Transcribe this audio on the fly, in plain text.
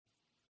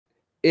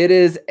It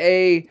is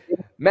a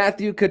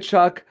Matthew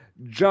Tkachuk,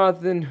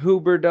 Jonathan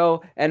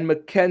Huberdeau, and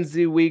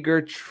Mackenzie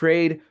Weegar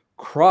trade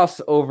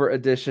crossover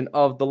edition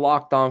of the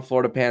Locked On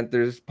Florida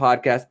Panthers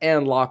podcast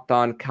and Locked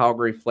On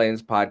Calgary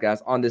Flames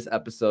podcast. On this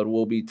episode,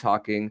 we'll be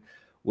talking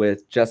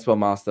with Jess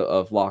Belmosto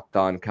of Locked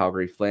On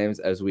Calgary Flames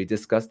as we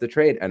discuss the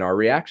trade and our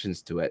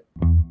reactions to it.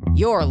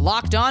 You're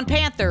Locked On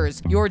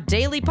Panthers, your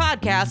daily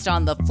podcast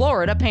on the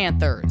Florida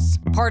Panthers.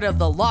 Part of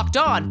the Locked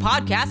On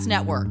Podcast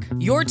Network,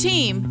 your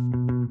team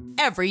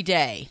every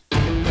day.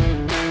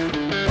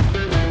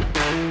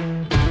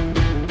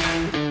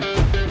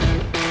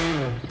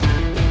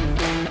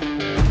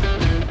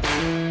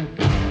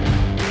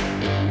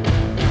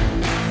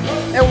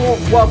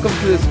 And welcome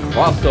to this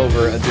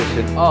crossover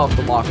edition of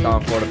the Locked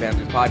On Florida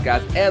Panthers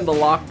podcast and the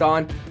Locked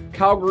On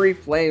Calgary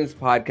Flames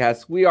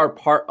podcast. We are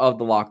part of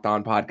the Locked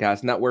On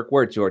Podcast Network,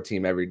 where it's your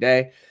team every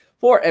day.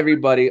 For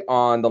everybody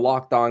on the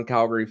Locked On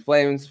Calgary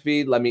Flames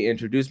feed, let me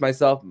introduce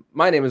myself.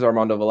 My name is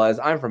Armando Velez.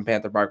 I'm from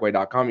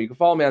PantherParkway.com. You can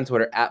follow me on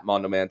Twitter at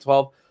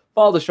MondoMan12.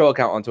 Follow the show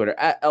account on Twitter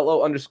at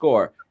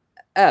LO_FLA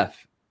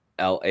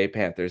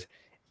Panthers.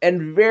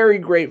 And very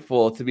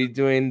grateful to be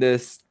doing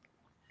this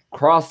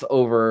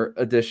crossover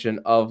edition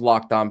of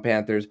Locked On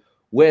Panthers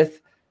with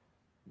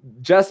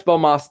Jess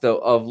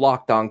Belmosto of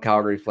Locked On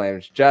Calgary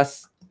Flames.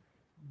 Jess,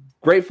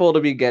 grateful to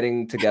be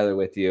getting together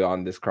with you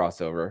on this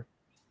crossover.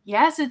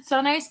 Yes, it's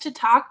so nice to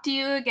talk to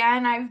you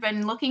again. I've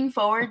been looking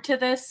forward to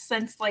this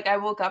since I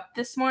woke up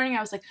this morning. I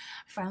was like,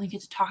 I finally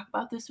get to talk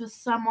about this with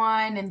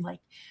someone and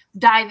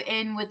dive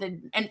in with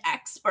an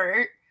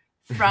expert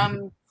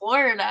from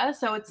Florida.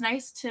 So it's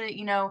nice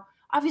to,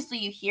 obviously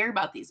you hear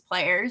about these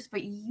players,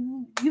 but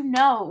you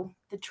know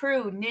the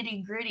true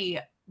nitty-gritty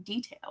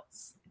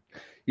details.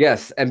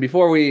 Yes, and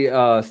before we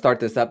start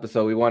this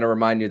episode, we want to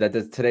remind you that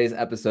today's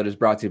episode is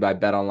brought to you by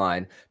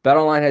BetOnline.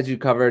 BetOnline has you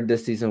covered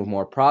this season with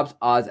more props,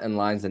 odds, and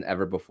lines than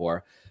ever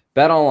before.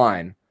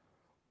 BetOnline,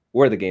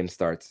 where the game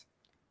starts.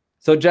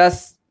 So,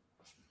 Jess,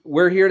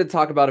 we're here to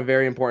talk about a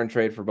very important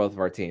trade for both of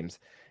our teams,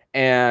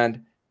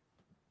 and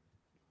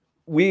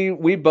we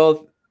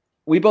both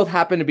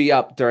happened to be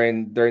up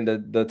during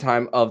the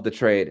time of the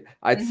trade.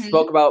 I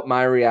spoke about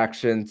my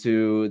reaction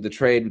to the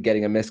trade,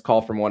 getting a missed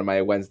call from one of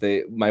my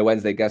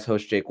Wednesday guest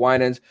host, Jake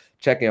Winans,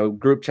 checking a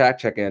group chat,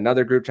 checking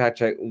another group chat,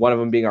 one of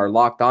them being our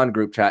Locked On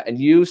group chat. And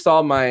you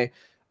saw my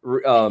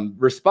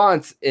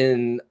response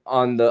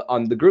on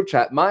the group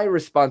chat. My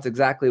response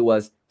exactly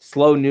was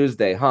slow news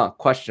day, huh? ?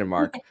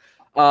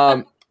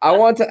 I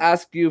want to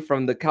ask you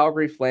from the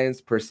Calgary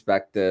Flames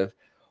perspective,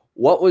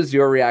 what was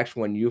your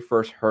reaction when you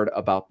first heard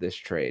about this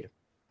trade?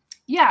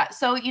 Yeah,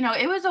 so,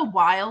 it was a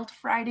wild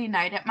Friday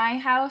night at my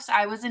house.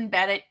 I was in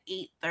bed at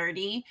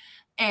 8:30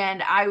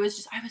 and I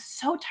was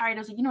so tired. I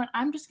was like, you know what,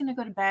 I'm just going to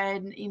go to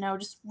bed,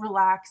 just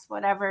relax,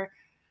 whatever.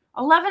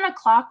 11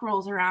 o'clock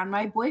rolls around.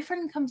 My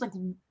boyfriend comes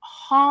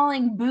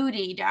hauling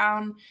booty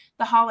down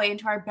the hallway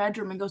into our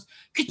bedroom and goes,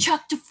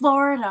 Tkachuk to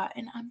Florida.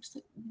 And I'm just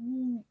like,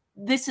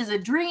 this is a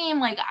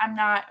dream. I'm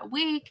not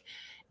awake.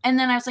 And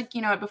then I was like,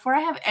 you know what, before I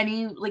have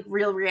any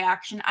real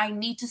reaction, I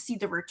need to see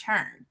the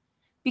return.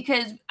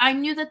 Because I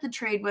knew that the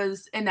trade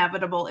was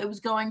inevitable. It was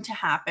going to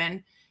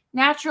happen.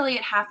 Naturally,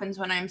 it happens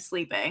when I'm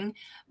sleeping.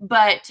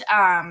 But,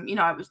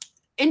 I was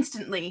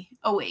instantly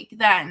awake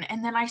then.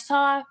 And then I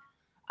saw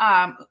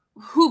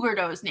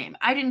Huberdeau's name.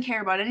 I didn't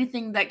care about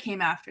anything that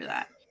came after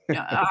that.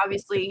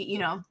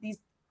 Obviously,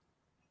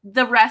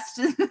 the rest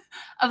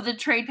of the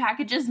trade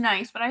package is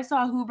nice. But I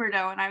saw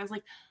Huberdeau and I was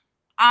like,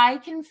 I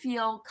can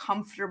feel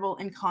comfortable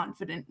and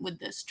confident with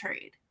this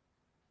trade.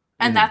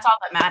 And that's all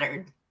that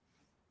mattered.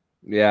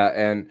 Yeah,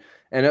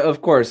 and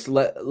of course,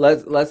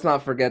 let's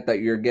not forget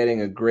that you're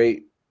getting a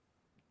great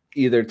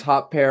either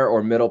top pair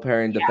or middle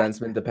pairing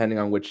defenseman, depending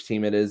on which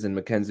team it is, in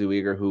Mackenzie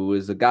Weegar, who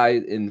is a guy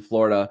in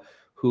Florida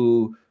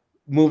who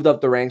moved up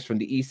the ranks from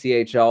the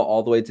ECHL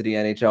all the way to the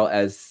NHL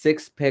as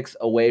 6 picks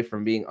away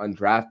from being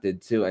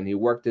undrafted too, and he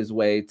worked his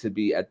way to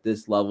be at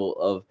this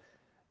level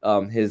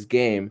of his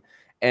game.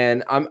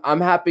 And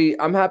I'm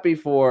happy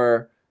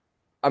for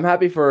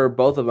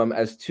both of them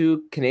as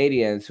two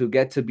Canadians who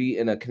get to be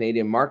in a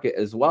Canadian market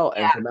as well.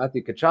 And for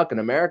Matthew Tkachuk, an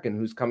American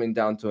who's coming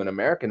down to an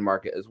American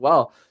market as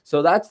well.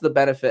 So that's the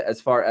benefit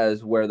as far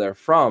as where they're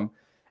from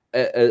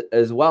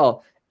as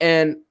well.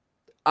 And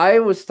I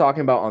was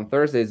talking about on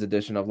Thursday's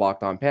edition of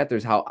Locked On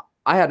Panthers how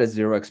I had a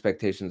zero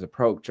expectations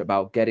approach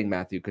about getting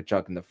Matthew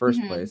Tkachuk in the first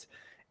place.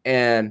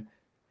 And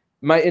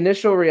my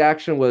initial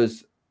reaction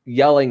was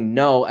yelling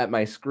no at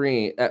my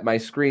screen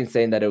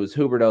saying that it was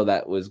Huberdeau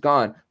that was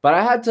gone, but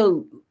I had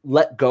to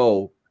let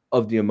go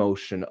of the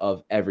emotion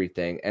of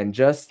everything and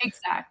just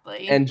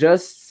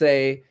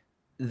say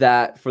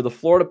that for the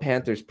Florida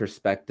Panthers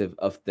perspective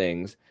of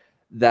things,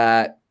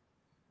 that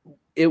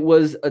it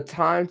was a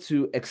time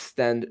to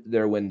extend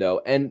their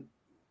window. And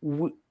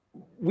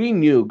we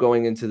knew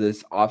going into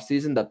this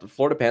offseason that the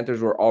Florida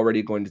Panthers were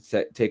already going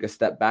to take a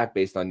step back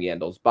based on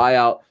Yandel's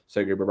buyout.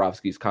 Sergei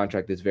Bobrovsky's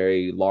contract is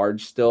very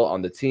large still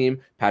on the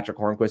team. Patrick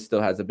Hornquist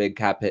still has a big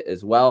cap hit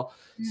as well.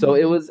 So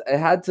it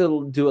had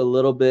to do a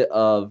little bit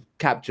of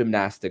cap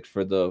gymnastics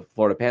for the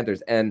Florida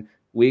Panthers. And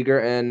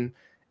Weegar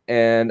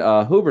and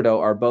Huberdeau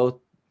are both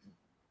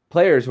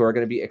players who are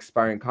going to be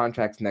expiring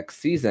contracts next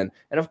season.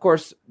 And of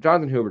course,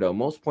 Jonathan Huberdeau,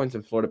 most points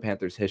in Florida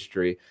Panthers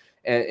history.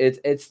 And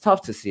it's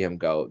tough to see him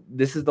go.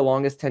 This is the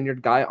longest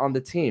tenured guy on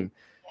the team.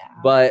 Yeah.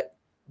 But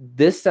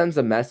this sends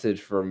a message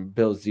from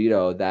Bill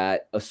Zito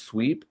that a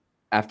sweep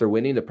after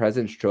winning the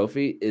President's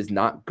Trophy is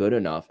not good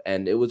enough.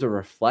 And it was a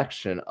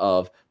reflection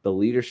of the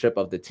leadership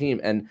of the team.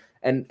 And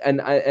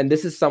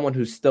this is someone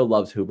who still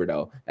loves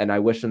Huberdeau, and I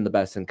wish him the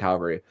best in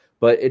Calgary.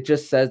 But it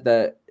just says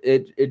that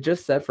it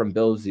just said from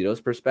Bill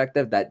Zito's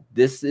perspective that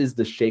this is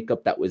the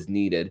shakeup that was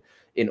needed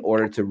in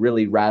order to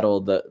really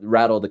rattle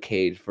the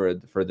cage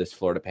for this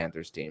Florida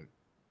Panthers team.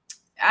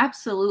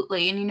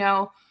 Absolutely.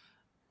 And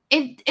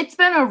it's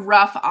been a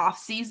rough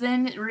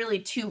offseason, really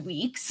 2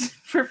 weeks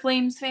for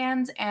Flames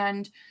fans,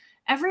 and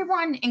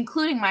everyone,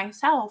 including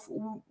myself,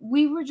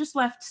 we were just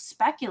left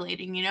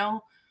speculating,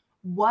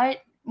 what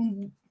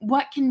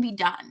can be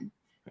done?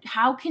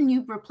 How can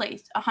you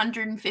replace a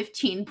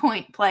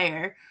 115-point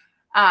player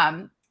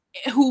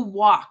who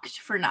walked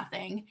for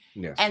nothing?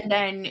 Yes. And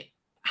then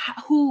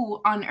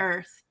who on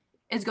earth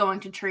is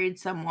going to trade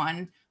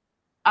someone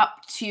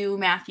up to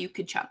Matthew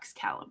Tkachuk's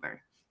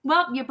caliber?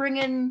 Well, you bring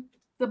in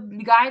the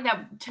guy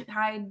that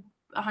tied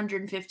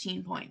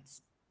 115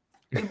 points.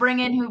 You bring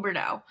in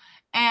Huberdeau.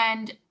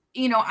 And,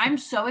 I'm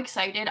so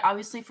excited,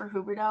 obviously, for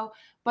Huberdeau,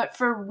 but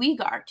for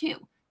Weegar, too,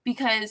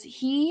 because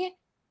he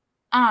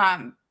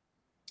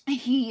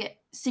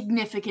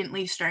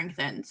significantly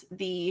strengthens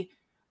the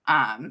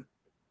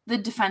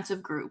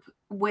defensive group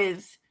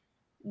with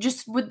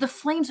the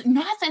Flames.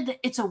 Not that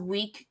it's a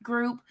weak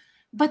group,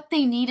 but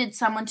they needed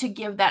someone to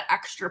give that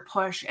extra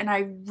push. And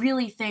I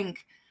really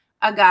think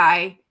a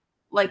guy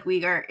like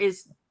Weegar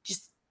is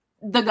just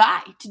the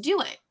guy to do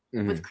it.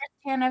 Mm-hmm. With Chris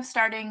Tanev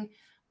starting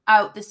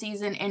out the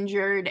season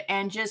injured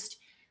and just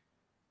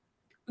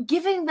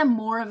giving them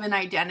more of an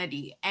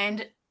identity.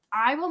 And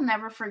I will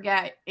never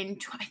forget I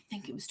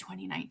think it was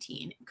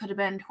 2019. It could have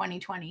been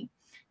 2020.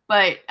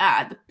 But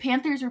the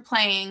Panthers were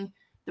playing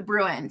the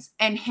Bruins,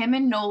 and him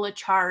and Noel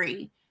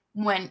Acciari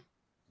went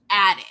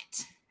at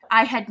it.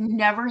 I had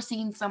never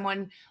seen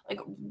someone like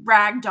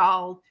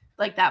ragdoll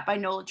like that by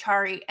Noel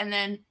Acciari. And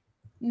then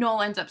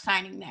Noel ends up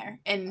signing there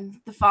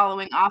in the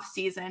following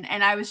offseason.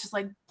 And I was just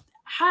like,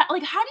 how do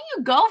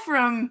you go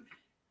from,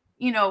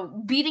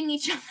 beating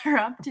each other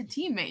up to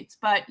teammates?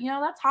 But,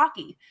 that's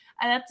hockey.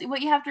 And that's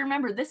what you have to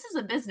remember. This is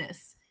a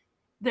business.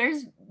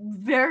 There's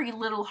very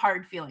little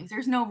hard feelings.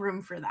 There's no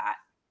room for that.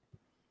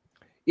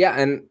 Yeah,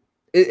 and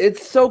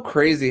it's so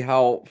crazy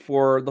how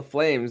for the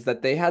Flames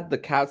that they had the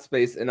cap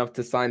space enough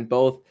to sign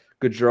both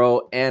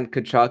Gaudreau and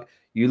Tkachuk.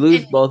 You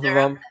lose both of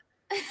them,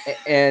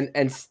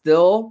 and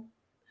still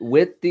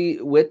with the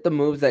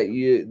moves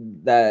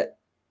that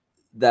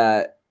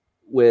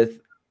with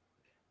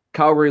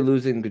Calgary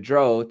losing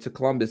Gaudreau to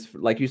Columbus,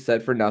 like you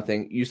said, for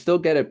nothing, you still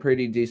get a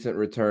pretty decent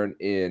return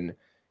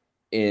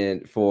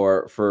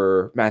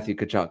for Matthew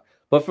Tkachuk.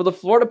 But for the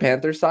Florida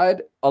Panthers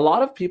side, a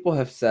lot of people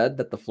have said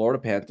that the Florida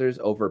Panthers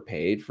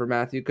overpaid for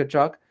Matthew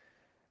Tkachuk.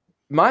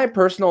 My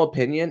personal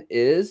opinion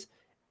is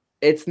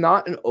it's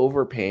not an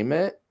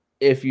overpayment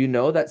if you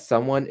know that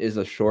someone is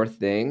a sure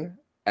thing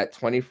at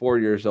 24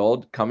 years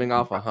old, coming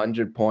off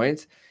 100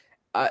 points.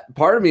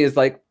 Part of me is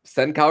like,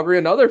 send Calgary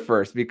another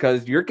first,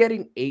 because you're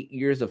getting 8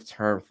 years of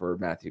term for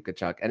Matthew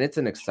Tkachuk, and it's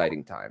an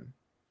exciting time.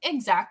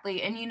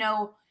 Exactly. And,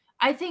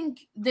 I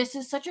think this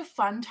is such a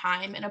fun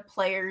time in a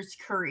player's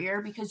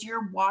career because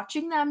you're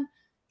watching them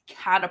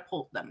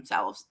catapult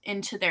themselves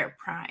into their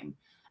prime.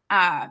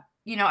 I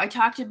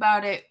talked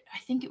about it. I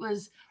think it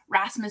was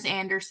Rasmus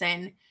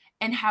Andersson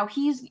and how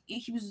he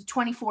was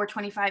 24,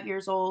 25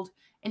 years old.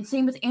 And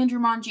same with Andrew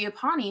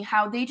Mangiapane,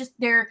 how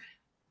they're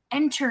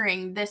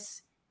entering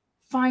this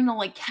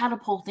final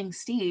catapulting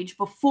stage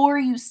before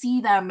you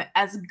see them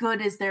as good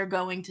as they're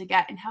going to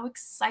get, and how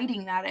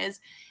exciting that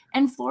is.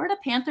 And Florida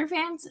Panther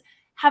fans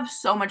have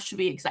so much to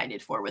be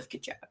excited for with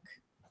Tkachuk.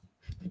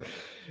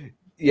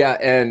 Yeah,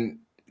 and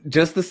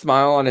just the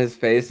smile on his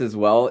face as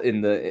well in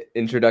the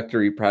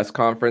introductory press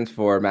conference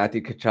for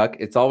Matthew Tkachuk.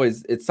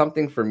 It's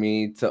something for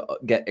me to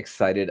get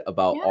excited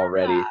about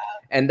already.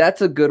 And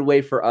that's a good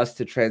way for us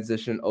to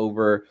transition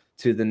over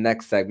to the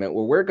next segment,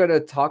 where we're going to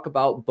talk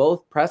about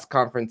both press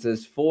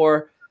conferences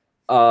for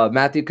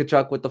Matthew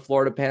Tkachuk with the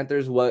Florida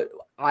Panthers, what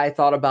I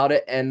thought about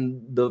it, and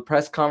the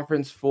press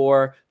conference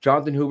for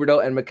Jonathan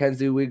Huberdeau and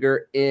Mackenzie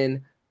Weegar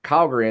in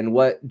Calgary, and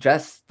what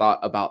Jess thought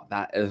about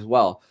that as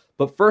well.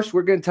 But first,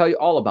 we're going to tell you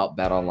all about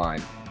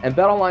BetOnline. And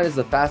BetOnline is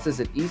the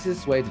fastest and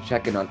easiest way to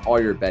check in on all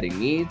your betting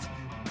needs.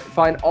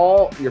 Find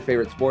all your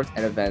favorite sports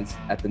and events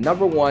at the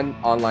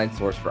 #1 online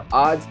source for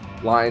odds,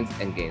 lines,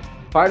 and games.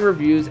 Find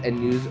reviews and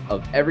news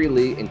of every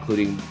league,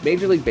 including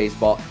Major League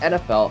Baseball,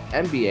 NFL,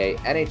 NBA,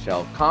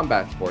 NHL,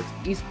 combat sports,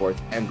 esports,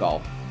 and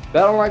golf.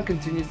 BetOnline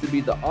continues to be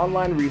the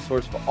online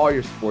resource for all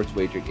your sports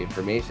wagering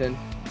information,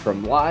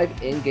 from live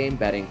in-game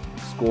betting,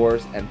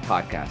 scores, and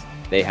podcasts.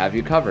 They have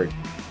you covered.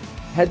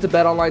 Head to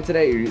BetOnline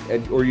today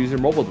or use your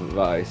mobile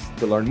device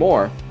to learn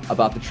more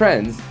about the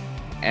trends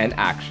and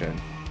action.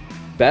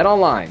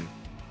 BetOnline,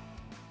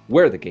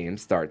 where the game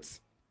starts.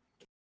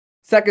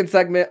 Second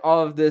segment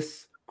of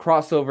this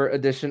crossover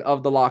edition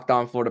of the Locked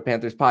On Florida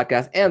Panthers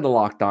podcast and the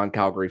Locked On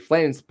Calgary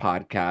Flames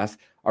podcast.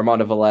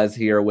 Armando Velez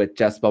here with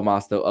Jess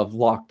Belmosto of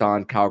Locked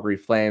On Calgary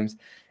Flames.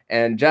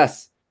 And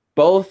Jess,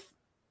 both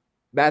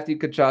Matthew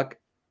Tkachuk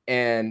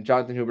and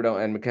Jonathan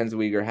Huberdeau and Mackenzie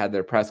Weegar had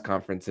their press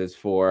conferences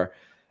for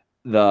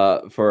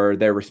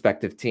their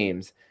respective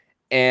teams.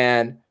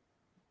 And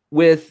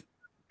with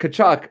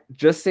Tkachuk,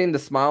 just seeing the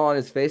smile on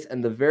his face,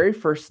 and the very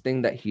first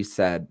thing that he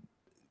said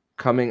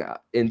coming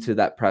into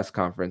that press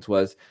conference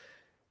was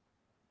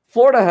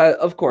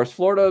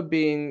Florida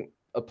being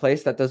a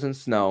place that doesn't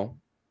snow,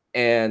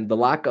 and the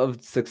lack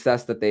of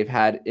success that they've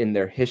had in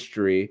their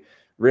history,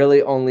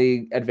 really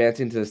only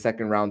advancing to the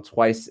second round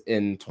twice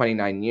in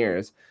 29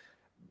 years.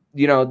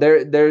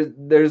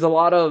 There's a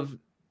lot of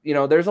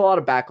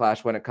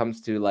backlash when it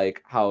comes to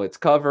like how it's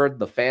covered,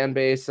 the fan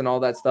base and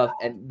all that stuff.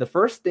 And the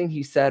first thing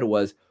he said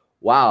was,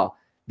 wow,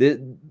 he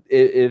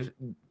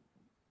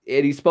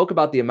spoke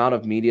about the amount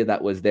of media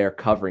that was there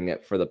covering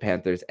it for the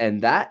Panthers. And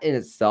that in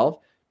itself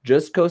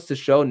just goes to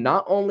show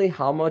not only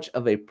how much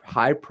of a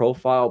high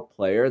profile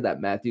player that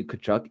Matthew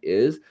Tkachuk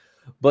is,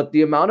 but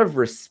the amount of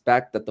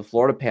respect that the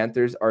Florida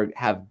Panthers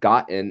have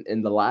gotten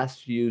in the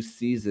last few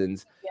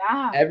seasons,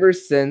 ever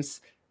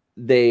since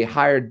they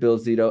hired Bill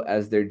Zito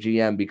as their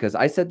GM. Because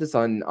I said this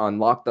on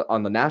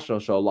the national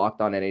show,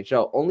 Locked On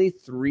NHL, only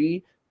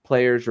 3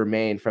 players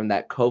remain from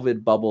that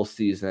COVID bubble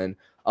season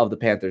of the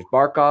Panthers: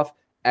 Barkov,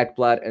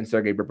 Ekblad, and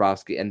Sergei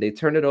Bobrovsky. And they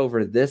turned it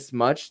over this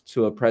much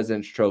to a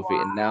President's Trophy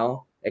and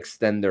now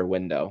extend their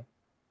window.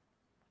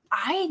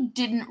 I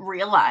didn't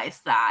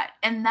realize that.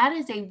 And that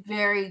is a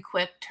very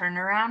quick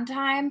turnaround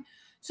time.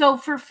 So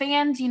for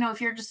fans,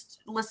 if you're just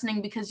listening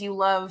because you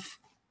love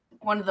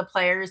one of the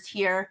players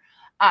here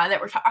that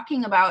we're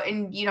talking about,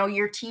 and,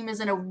 your team is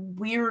in a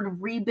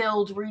weird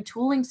rebuild,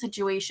 retooling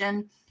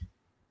situation,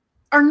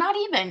 or not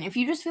even, if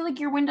you just feel like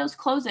your window's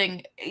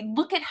closing,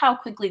 look at how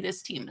quickly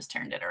this team has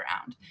turned it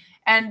around.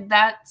 And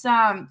that's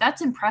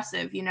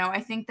impressive. I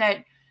think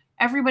that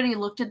everybody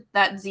looked at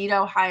that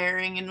Zito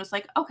hiring and was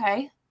like,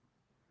 okay,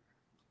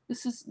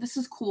 this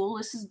is cool.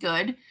 This is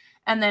good.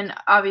 And then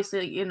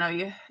obviously, you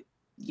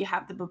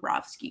have the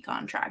Bobrovsky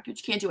contract,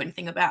 which you can't do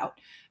anything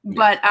about. Yeah.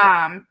 But,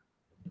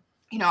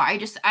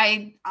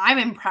 I'm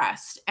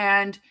impressed.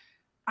 And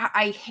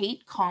I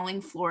hate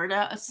calling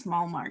Florida a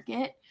small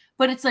market,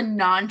 but it's a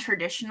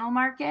non-traditional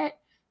market.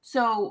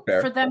 So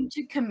Fair. For them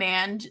to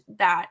command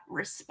that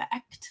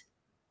respect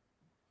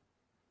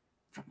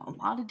from a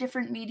lot of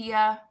different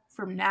media,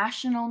 from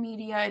national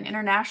media and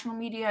international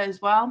media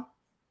as well,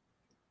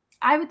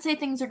 I would say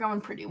things are going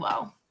pretty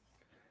well.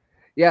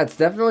 Yeah, it's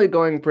definitely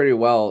going pretty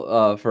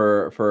well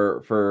for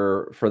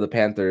the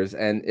Panthers,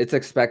 and it's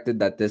expected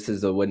that this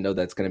is a window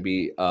that's going to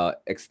be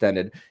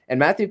extended. And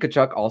Matthew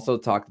Tkachuk also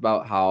talked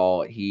about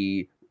how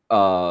he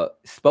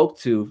spoke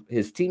to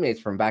his teammates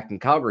from back in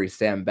Calgary,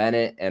 Sam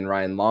Bennett and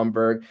Ryan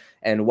Lomberg,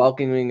 and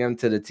welcoming them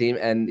to the team.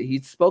 And he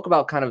spoke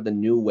about kind of the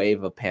new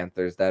wave of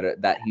Panthers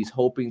that he's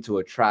hoping to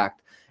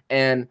attract.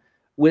 And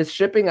with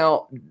shipping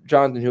out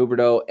Jonathan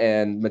Huberdeau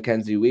and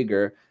Mackenzie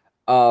Weegar,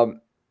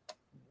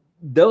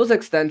 those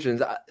extensions,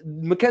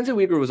 Mackenzie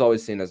Weegar was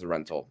always seen as a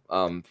rental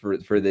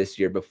for this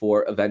year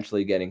before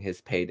eventually getting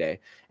his payday.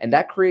 And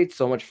that creates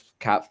so much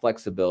cap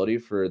flexibility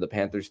for the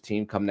Panthers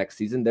team come next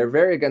season. They're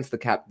very against the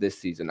cap this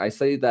season. I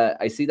see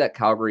that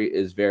Calgary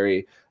is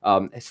very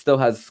still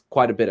has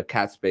quite a bit of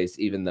cap space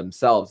even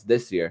themselves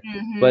this year.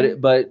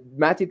 Mm-hmm. But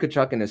Matthew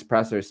Tkachuk in his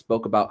presser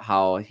spoke about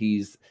how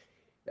he's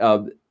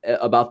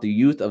about the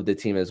youth of the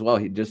team as well.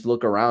 He just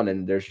look around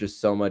and there's just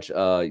so much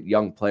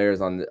young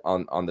players on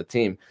the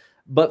team.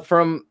 But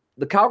from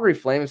the Calgary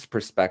Flames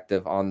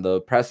perspective on the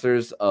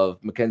pressers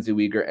of Mackenzie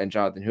Weegar and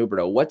Jonathan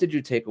Huberdeau, what did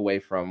you take away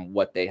from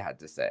what they had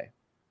to say?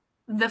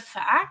 The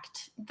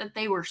fact that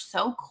they were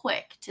so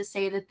quick to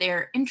say that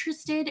they're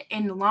interested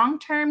in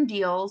long-term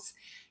deals,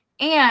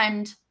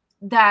 and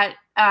that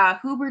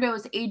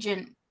Huberdeau's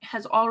agent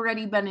has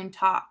already been in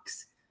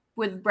talks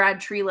with Brad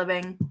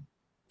Treliving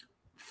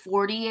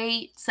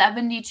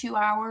 72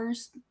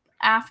 hours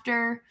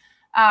after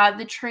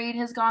the trade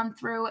has gone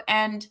through.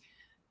 And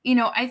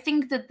I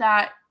think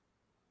that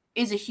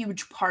is a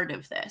huge part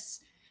of this.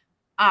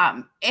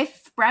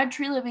 If Brad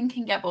Treliving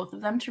can get both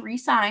of them to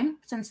re-sign,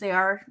 since they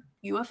are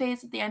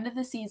UFAs at the end of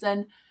the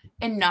season,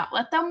 and not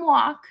let them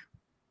walk,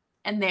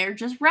 and they're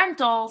just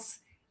rentals,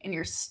 and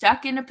you're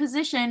stuck in a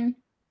position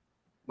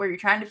where you're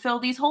trying to fill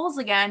these holes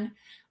again,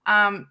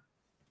 can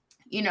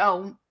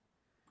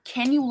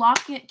you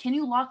lock it? Can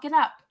you lock it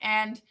up?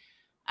 And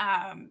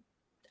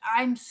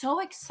I'm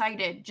so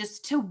excited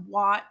just to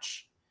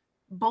watch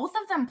both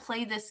of them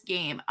play this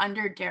game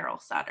under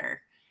Daryl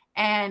Sutter.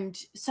 And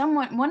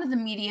one of the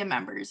media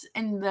members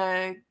in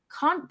the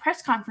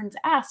press conference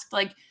asked,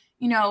 like,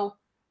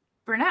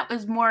 Burnett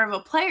was more of a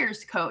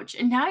player's coach,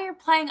 and now you're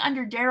playing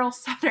under Daryl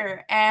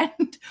Sutter.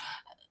 And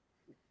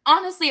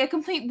honestly, a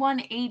complete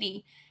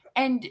 180.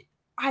 And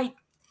I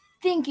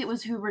think it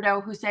was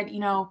Huberdeau who said,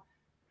 you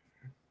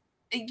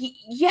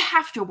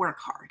have to work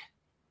hard.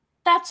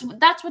 That's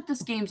what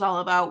this game's all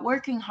about,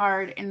 working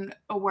hard and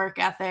a work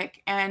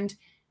ethic. And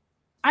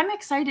I'm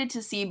excited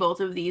to see both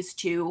of these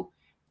two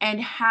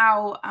and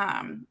how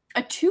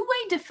a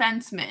two-way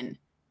defenseman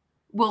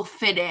will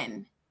fit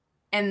in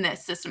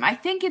this system. I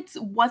think it's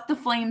what the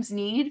Flames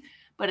need,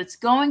 but it's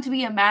going to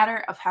be a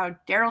matter of how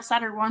Daryl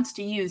Sutter wants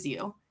to use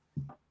you.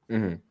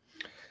 Mm-hmm.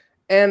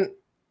 And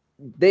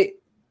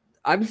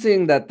I'm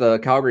seeing that the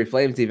Calgary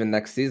Flames even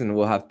next season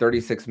will have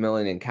 $36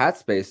 million in cap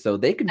space, so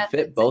they can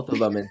fit both of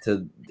them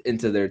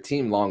into their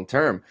team long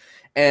term.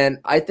 And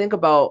I think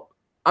about,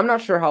 I'm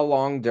not sure how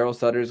long Daryl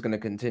Sutter is going to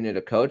continue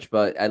to coach,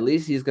 but at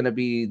least he's going to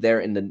be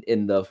there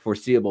in the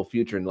foreseeable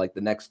future, in like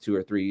the next 2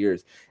 or 3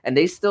 years. And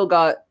they still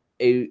got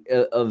a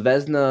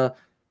Vezina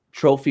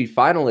Trophy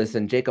finalist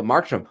in Jacob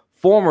Markstrom,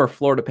 former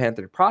Florida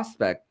Panther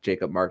prospect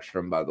Jacob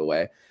Markstrom, by the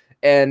way.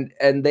 And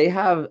they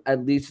have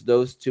at least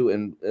those two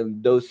in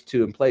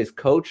place,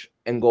 coach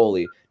and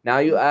goalie. Now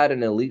you add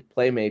an elite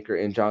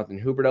playmaker in Jonathan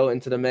Huberdeau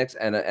into the mix,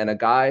 and a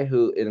guy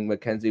who in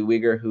Mackenzie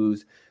Weegar who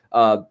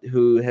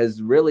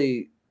has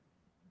really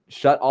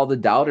shut all the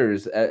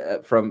doubters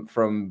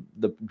from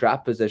the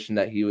draft position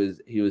that he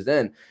was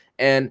in.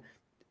 And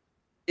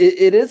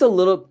it is a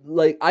little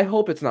like, I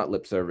hope it's not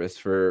lip service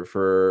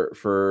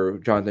for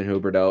Jonathan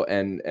Huberdeau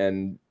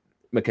and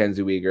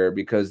Mackenzie Weegar,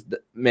 because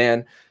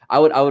man, I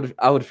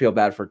would feel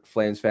bad for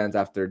Flames fans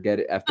after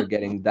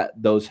getting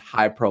those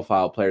high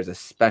profile players,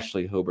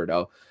 especially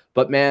Huberdeau.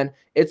 But man,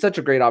 it's such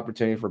a great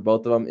opportunity for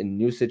both of them in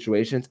new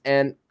situations.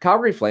 And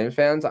Calgary Flame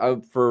fans,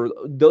 for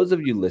those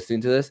of you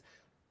listening to this,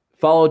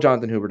 follow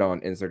Jonathan Huberdeau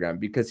on Instagram,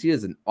 because he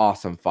is an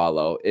awesome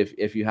follow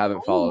if you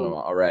haven't followed him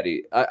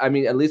already. I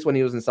mean, at least when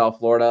he was in South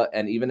Florida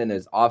and even in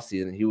his off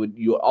season, you would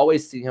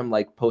always see him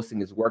like posting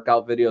his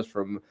workout videos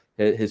from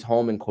his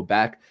home in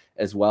Quebec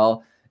as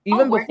well.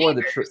 Even before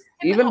the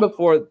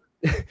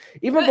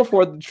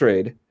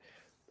trade,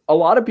 a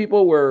lot of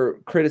people were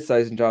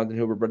criticizing Jonathan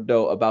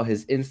Huberdeau about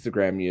his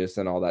Instagram use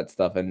and all that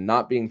stuff and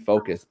not being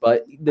focused.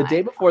 But the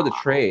day before the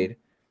trade,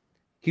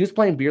 he was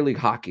playing beer league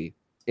hockey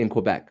in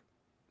Quebec.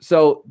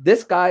 So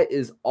this guy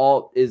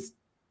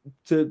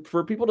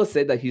for people to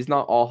say that he's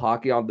not all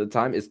hockey all the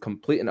time is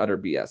complete and utter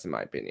BS, in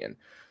my opinion.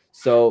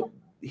 So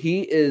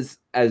he is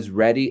as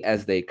ready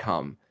as they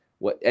come.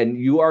 And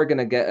you are going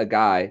to get a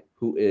guy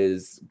who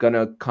is going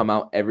to come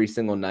out every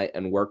single night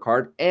and work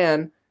hard.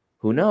 And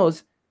who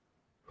knows,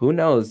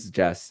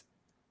 Jess,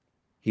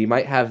 he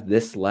might have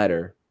this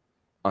letter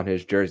on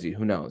his jersey.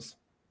 Who knows?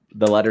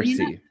 The letter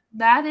C.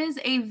 That is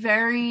a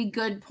very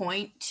good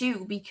point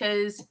too,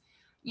 because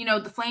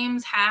the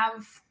Flames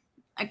have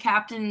a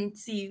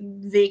captaincy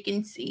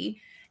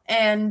vacancy,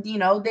 and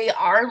they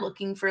are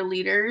looking for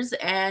leaders.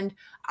 And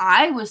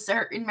I was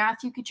certain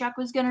Matthew Tkachuk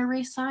was going to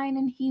resign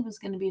and he was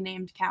going to be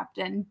named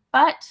captain,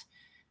 but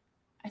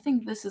I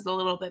think this is a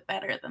little bit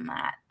better than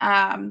that.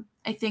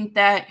 I think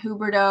that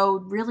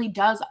Huberdeau really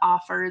does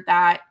offer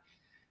that,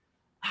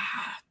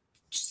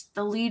 just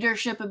the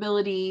leadership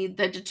ability,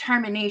 the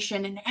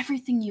determination, and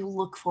everything you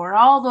look for,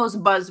 all those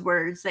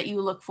buzzwords that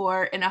you look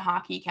for in a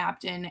hockey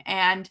captain.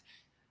 And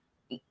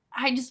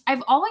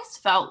I've always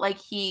felt like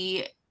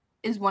he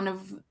is one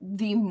of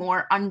the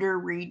more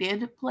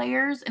underrated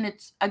players. And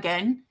it's,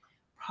 again,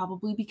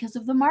 probably because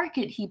of the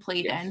market he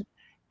played in.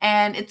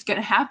 And it's going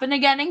to happen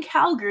again in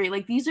Calgary.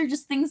 Like, these are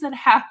just things that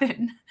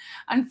happen,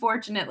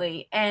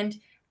 unfortunately. And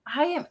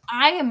I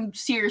am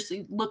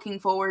seriously looking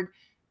forward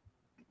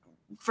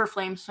for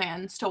Flames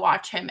fans to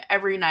watch him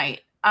every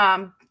night.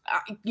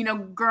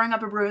 Growing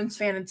up a Bruins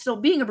fan and still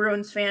being a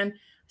Bruins fan,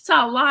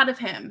 saw a lot of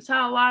him,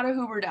 saw a lot of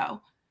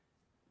Huberdeau.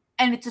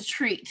 And it's a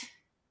treat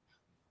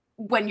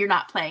when you're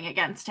not playing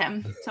against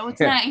him. So it's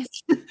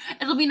nice.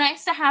 It'll be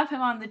nice to have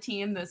him on the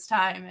team this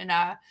time and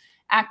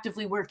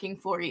actively working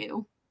for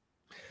you.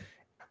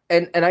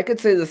 And I could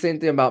say the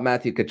same thing about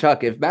Matthew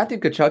Tkachuk. If Matthew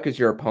Tkachuk is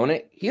your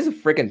opponent, he's a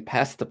freaking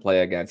pest to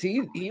play against.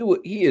 He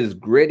is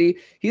gritty.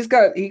 He's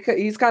kind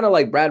of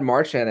like Brad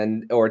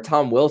Marchand or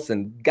Tom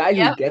Wilson, guy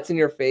who gets in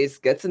your face,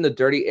 gets in the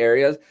dirty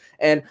areas.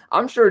 And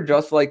I'm sure,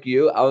 just like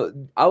you,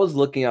 I was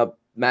looking up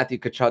Matthew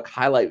Tkachuk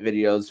highlight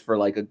videos for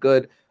like a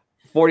good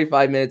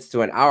 45 minutes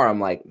to an hour.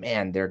 I'm like,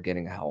 man, they're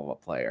getting a hell of a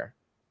player.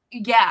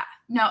 Yeah,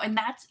 no, and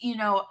that's,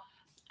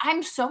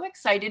 I'm so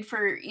excited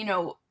for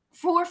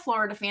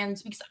Florida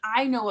fans, because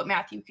I know what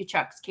Matthew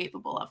Tkachuk's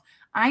capable of.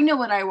 I know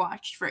what I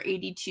watched for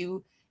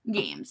 82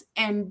 games,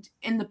 and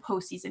in the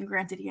postseason,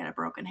 granted he had a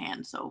broken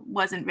hand, so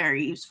wasn't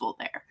very useful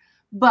there.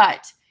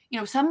 But,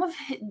 some of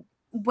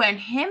when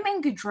him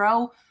and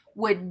Gaudreau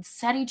would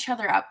set each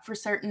other up for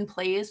certain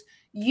plays,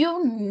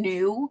 you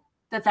knew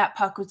that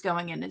puck was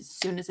going in as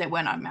soon as it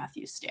went on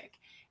Matthew's stick.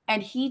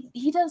 And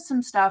he does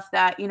some stuff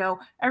that,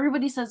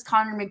 everybody says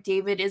Connor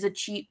McDavid is a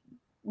cheat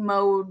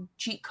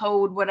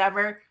code,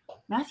 whatever.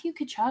 Matthew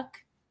Tkachuk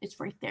is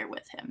right there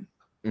with him.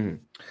 Mm-hmm.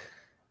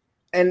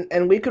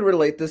 And we could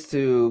relate this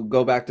to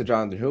go back to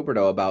Jonathan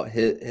Huberdeau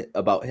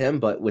about him,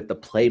 but with the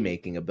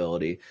playmaking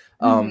ability.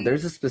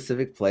 There's a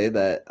specific play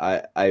that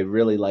I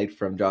really liked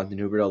from Jonathan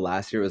Huberdeau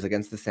last year. It was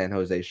against the San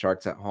Jose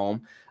Sharks at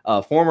home.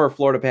 Former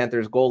Florida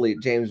Panthers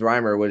goalie James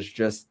Reimer was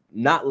just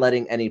not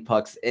letting any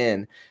pucks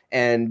in,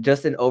 and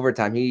just in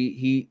overtime,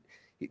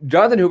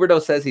 Jonathan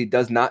Huberdeau says he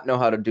does not know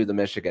how to do the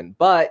Michigan,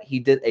 but he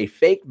did a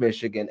fake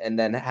Michigan and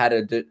then had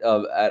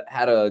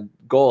a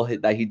goal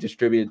that he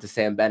distributed to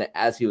Sam Bennett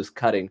as he was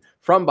cutting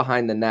from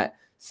behind the net.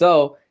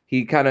 So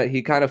he kind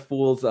of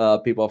fools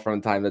people from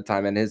time to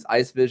time, and his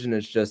ice vision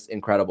is just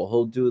incredible.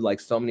 He'll do like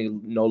so many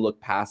no look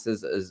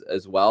passes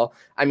as well.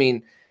 I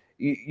mean,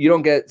 you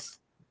don't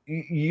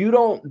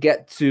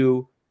get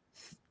to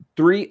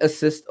 3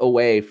 assists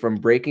away from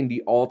breaking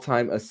the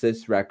all-time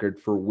assist record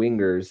for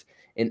wingers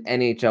in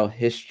NHL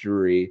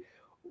history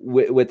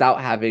without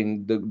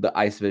having the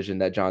ice vision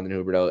that Jonathan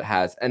Huberdeau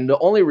has. And the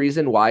only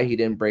reason why he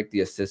didn't break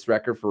the assist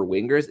record for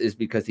wingers is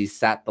because he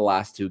sat the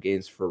last 2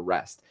 games for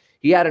rest.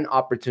 He had an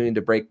opportunity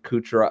to break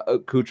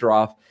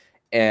Kucherov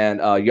and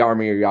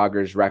Jaromir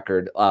Jagr's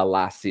record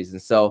last season.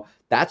 So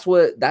that's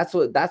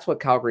what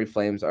Calgary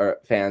Flames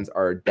fans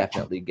are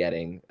definitely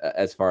getting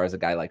as far as a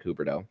guy like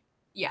Huberdeau.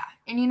 Yeah,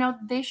 and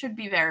they should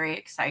be very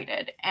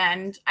excited.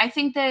 And I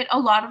think that a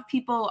lot of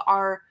people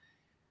are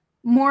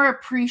more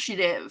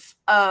appreciative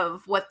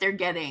of what they're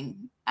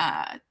getting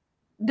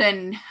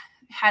than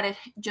had it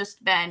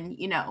just been,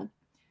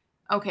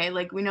 okay,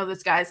 like we know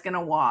this guy's going to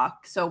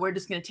walk, so we're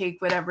just going to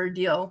take whatever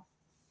deal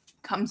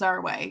comes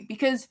our way.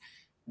 Because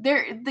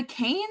the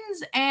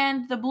Canes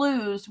and the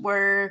Blues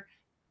were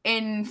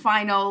in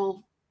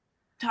final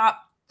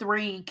top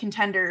 3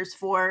 contenders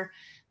for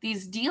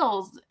these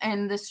deals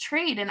and this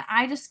trade, and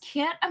I just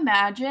can't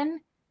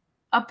imagine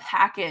a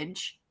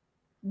package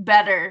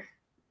better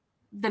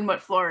than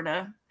what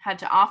Florida had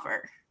to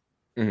offer.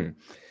 Mm-hmm.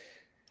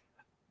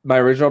 My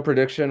original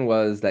prediction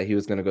was that he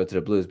was going to go to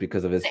the Blues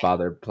because of his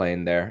father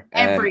playing there.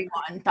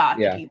 Everyone thought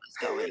that he was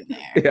going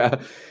there.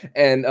 Yeah,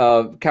 and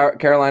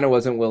Carolina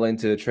wasn't willing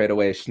to trade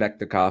away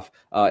Schneckdikov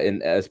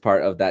as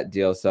part of that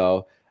deal.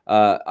 So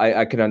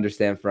I can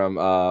understand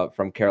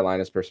from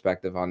Carolina's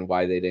perspective on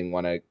why they didn't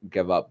want to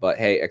give up. But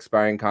hey,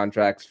 expiring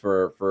contracts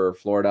for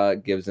Florida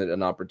gives it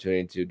an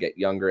opportunity to get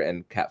younger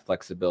and cap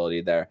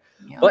flexibility there.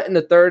 Yep. But in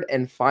the third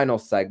and final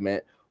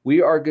segment, we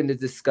are going to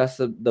discuss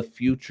the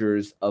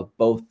futures of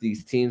both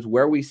these teams,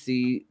 where we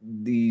see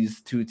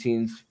these 2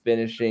 teams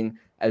finishing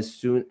as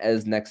soon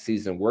as next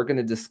season. We're going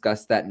to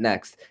discuss that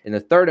next in the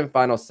third and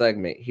final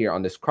segment here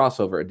on this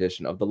crossover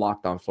edition of the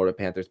Locked On Florida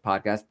Panthers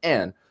podcast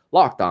and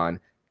Locked On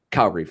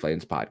Calgary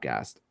Flames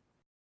podcast.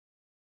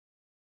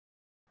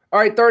 All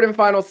right, third and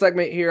final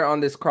segment here on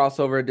this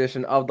crossover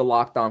edition of the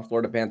Locked On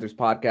Florida Panthers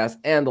podcast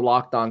and the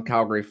Locked On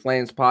Calgary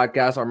Flames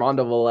podcast.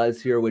 Armando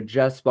Velez here with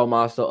Jess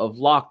Belmosto of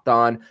Locked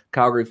On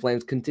Calgary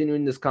Flames,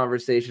 continuing this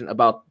conversation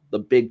about the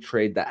big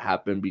trade that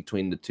happened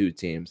between the 2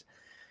 teams.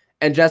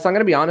 And Jess, I'm going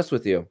to be honest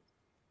with you.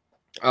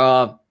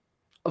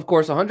 Of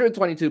course,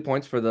 122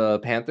 points for the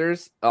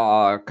Panthers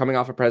coming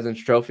off a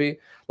President's Trophy.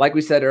 Like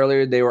we said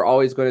earlier, they were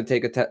always going to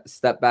take a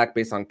step back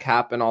based on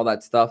cap and all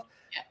that stuff.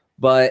 Yeah.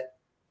 But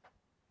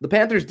the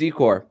Panthers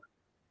decor,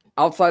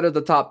 outside of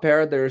the top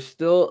pair, there's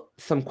still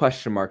some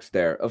question marks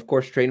there. Of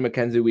course, trading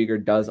Mackenzie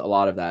Weegar does a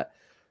lot of that.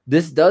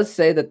 This does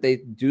say that they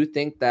do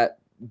think that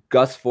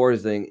Gus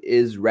Forsling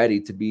is ready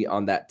to be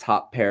on that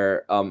top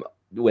pair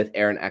with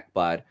Aaron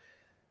Ekblad.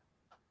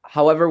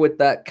 However, with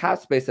that cap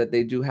space that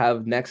they do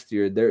have next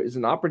year, there is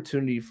an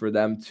opportunity for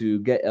them to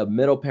get a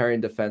middle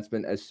pairing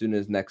defenseman as soon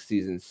as next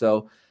season.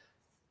 So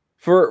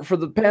for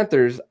the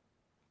Panthers,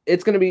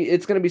 it's gonna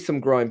be some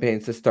growing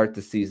pains to start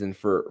the season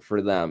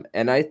for them.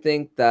 And I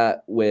think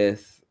that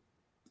with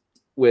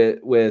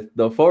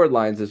the forward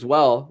lines as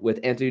well, with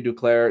Anthony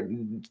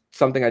Duclair,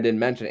 something I didn't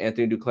mention,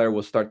 Anthony Duclair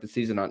will start the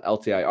season on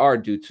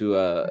LTIR due to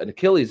an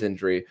Achilles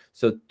injury.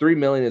 So $3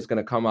 million is going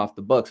to come off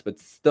the books, but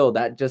still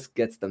that just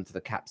gets them to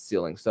the cap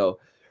ceiling. So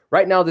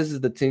right now, this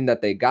is the team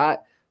that they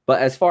got.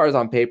 But as far as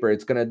on paper,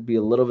 it's going to be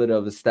a little bit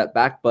of a step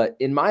back. But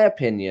in my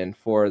opinion,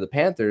 for the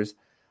Panthers,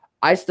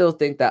 I still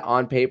think that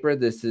on paper,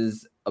 this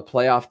is a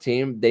playoff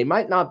team. They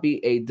might not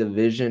be a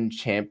division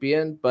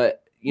champion,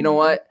 but you know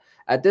what?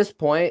 At this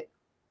point,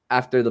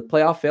 after the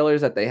playoff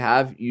failures that they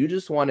have, you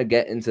just want to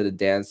get into the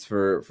dance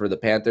for the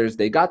Panthers.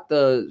 They got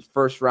the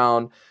first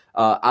round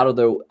out of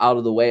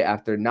the way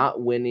after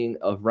not winning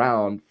a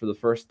round for the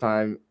first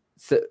time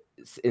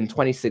in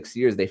 26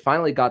 years. They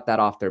finally got that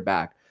off their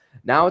back.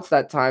 Now it's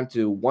that time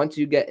to, once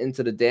you get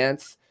into the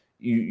dance,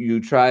 you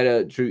try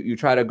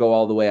to go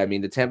all the way. I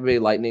mean, the Tampa Bay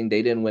Lightning,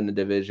 they didn't win the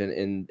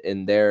division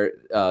in their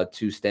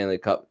 2 Stanley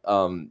Cup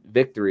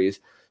victories.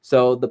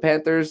 So the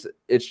Panthers,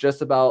 it's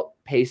just about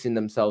pacing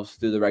themselves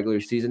through the regular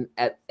season.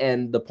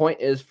 And the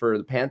point is for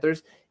the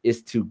Panthers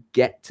is to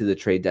get to the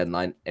trade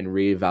deadline and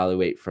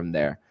reevaluate from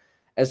there.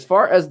 As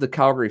far as the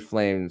Calgary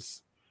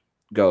Flames,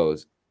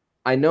 goes,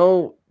 I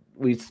know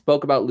we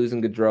spoke about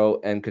losing Gaudreau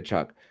and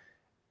Tkachuk,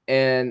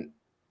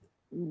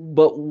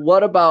 but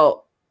what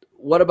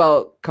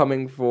about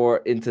coming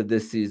into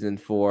this season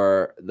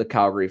for the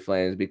Calgary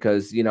Flames?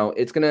 Because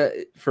it's gonna,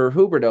 for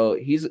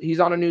Huberdeau, he's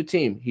on a new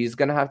team. He's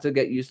gonna have to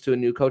get used to a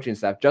new coaching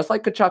staff, just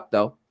like Tkachuk,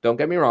 though. Don't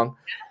get me wrong.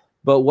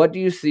 But what do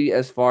you see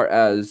as far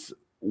as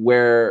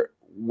where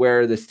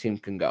this team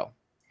can go?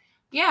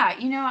 Yeah,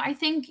 I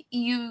think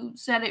you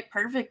said it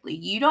perfectly.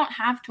 You don't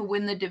have to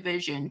win the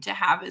division to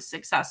have a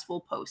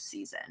successful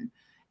postseason.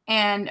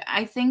 And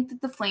I think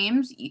that the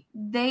Flames,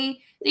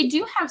 they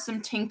do have some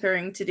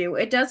tinkering to do.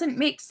 It doesn't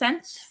make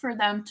sense for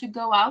them to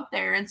go out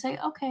there and say,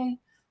 okay,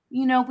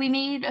 we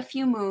made a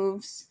few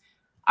moves,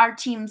 our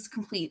team's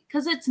complete.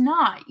 Because it's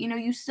not.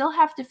 You still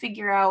have to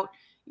figure out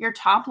your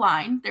top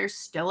line. There's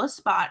still a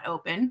spot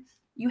open.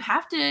 You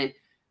have to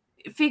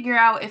figure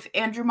out if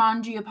Andrew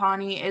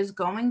Mangiapane is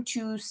going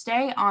to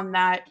stay on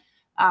that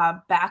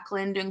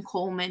Backlund and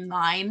Coleman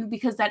line,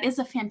 because that is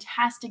a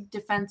fantastic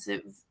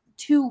defensive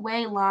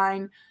two-way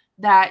line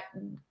that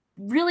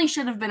really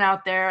should have been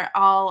out there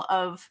all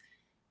of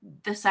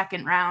the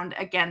second round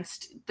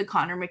against the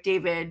Connor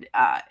McDavid,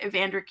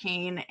 Evander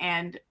Kane,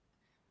 and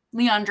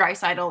Leon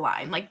Draisaitl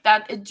line. Like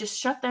that, it just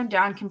shut them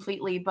down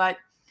completely. But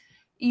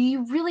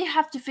you really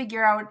have to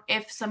figure out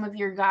if some of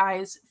your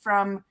guys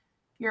from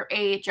your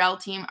AHL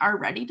team are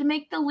ready to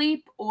make the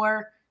leap,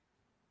 or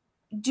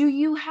do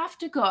you have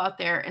to go out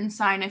there and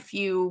sign a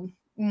few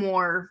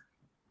more?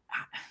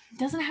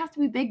 Doesn't have to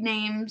be big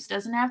names,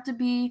 doesn't have to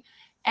be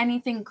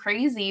anything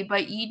crazy,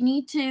 but you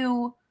need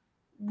to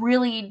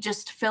really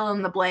just fill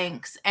in the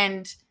blanks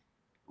and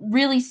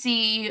really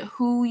see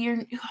who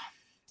you're.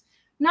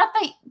 Not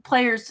that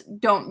players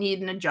don't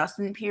need an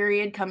adjustment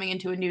period coming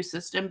into a new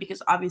system,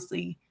 because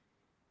obviously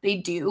they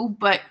do,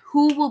 but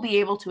who will be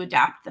able to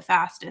adapt the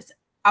fastest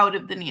out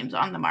of the names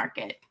on the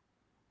market?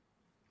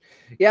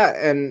 Yeah,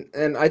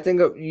 and I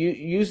think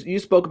you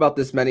spoke about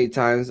this many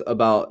times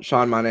about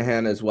Sean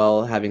Monahan as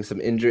well, having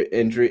some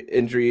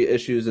injury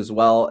issues as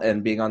well,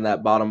 and being on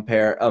that bottom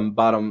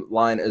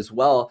line as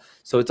well.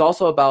 So it's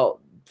also about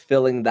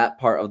filling that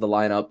part of the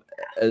lineup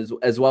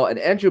as well. And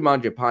Andrew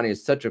Mangiapane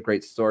is such a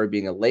great story,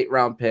 being a late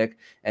round pick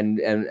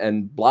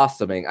and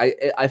blossoming.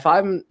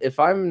 If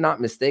I'm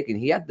not mistaken,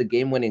 he had the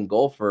game winning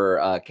goal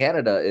for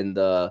Canada in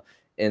the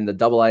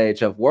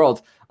IIHF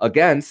World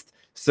against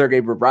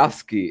Sergei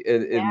Bobrovsky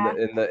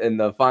in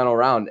the final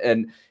round.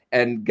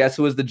 And guess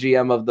who was the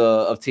GM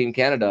of Team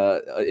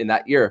Canada in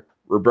that year?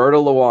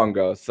 Roberto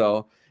Luongo.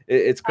 So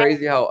it's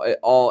crazy how it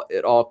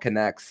all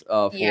connects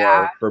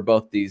for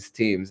both these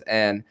teams.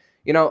 And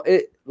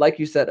it, like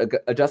you said,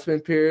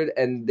 adjustment period,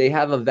 and they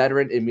have a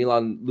veteran in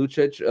Milan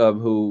Lucic,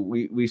 who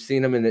we've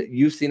seen him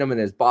you've seen him in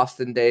his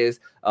Boston days.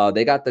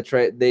 They got the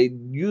trade. They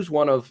use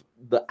one of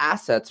the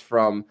assets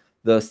from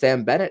the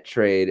Sam Bennett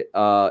trade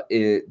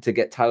to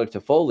get Tyler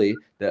Toffoli,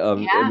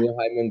 Emil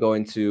Heiman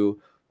going to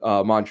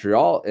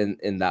Montreal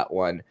in that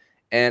one.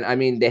 And I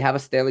mean, they have a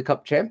Stanley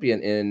Cup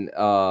champion in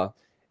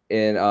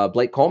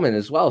Blake Coleman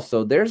as well.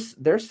 So there's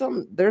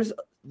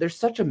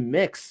such a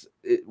mix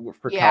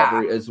for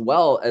Calgary, as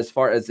well, as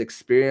far as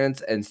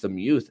experience and some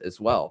youth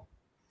as well.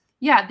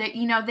 Yeah,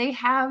 they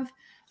have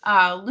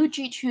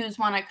Lucic, who's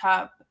won a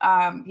cup.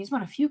 He's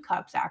won a few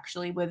cups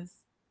actually with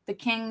the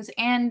Kings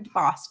and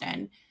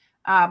Boston.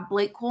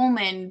 Blake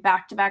Coleman,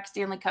 back-to-back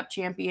Stanley Cup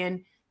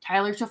champion.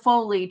 Tyler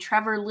Toffoli,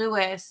 Trevor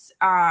Lewis,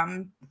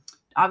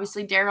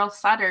 obviously Daryl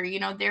Sutter.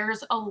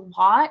 There's a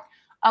lot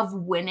of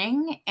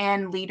winning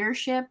and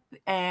leadership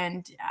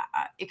and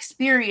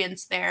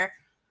experience there.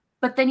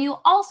 But then you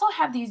also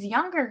have these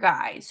younger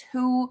guys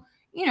who,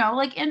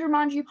 like Andrew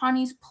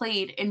Mangiapane's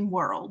played in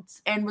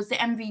Worlds and was the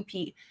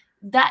MVP.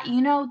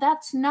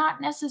 That's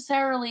not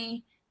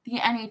necessarily the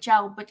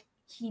NHL, but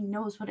he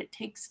knows what it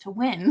takes to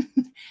win.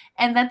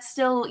 And that's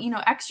still,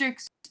 extra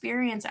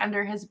experience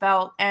under his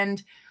belt.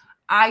 And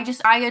I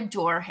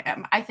adore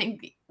him. I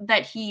think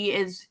that he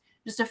is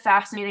just a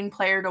fascinating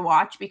player to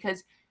watch,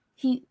 because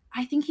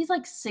I think he's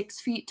like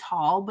 6 feet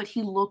tall, but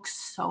he looks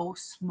so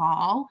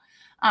small,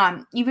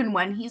 even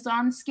when he's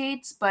on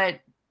skates.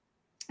 But,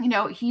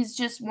 he's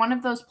just one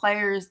of those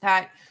players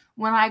that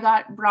when I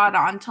got brought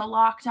on to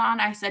Locked On,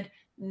 I said,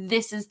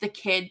 this is the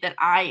kid that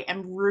I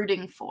am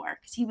rooting for,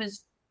 because he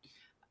was,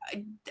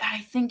 I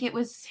think it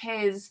was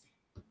his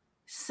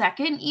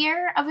second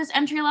year of his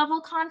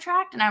entry-level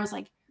contract. And I was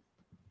like,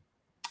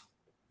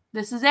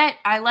 this is it.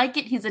 I like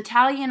it. He's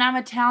Italian. I'm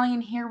Italian.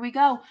 Here we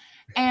go.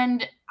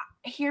 And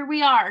here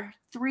we are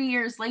 3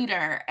 years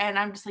later. And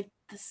I'm just like,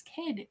 this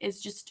kid is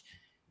just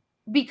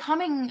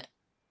becoming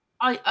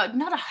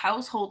not a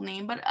household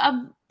name, but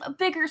a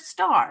bigger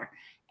star.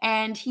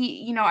 And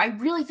he, I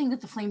really think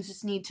that the Flames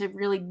just need to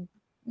really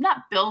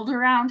not build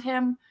around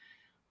him,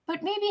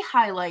 but maybe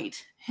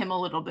highlight him a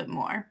little bit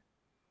more.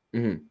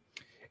 Mm-hmm.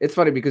 It's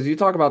funny because you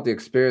talk about the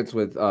experience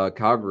with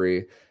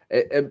Calgary,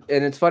 and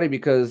it's funny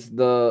because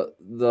the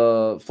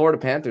Florida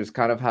Panthers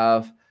kind of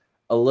have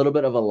a little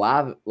bit of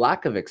a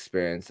lack of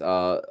experience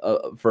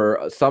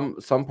for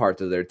some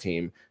parts of their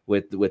team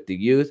with the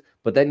youth,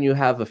 but then you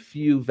have a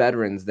few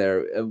veterans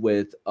there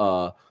with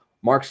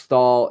Mark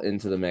Stahl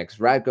into the mix,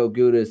 Radko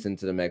Gudas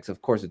into the mix,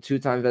 of course, a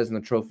two-time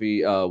Vezina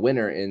Trophy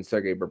winner in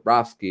Sergei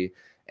Bobrovsky,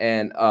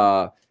 and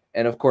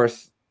of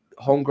course,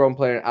 homegrown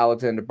player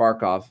Alexander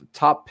Barkov,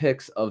 top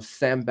picks of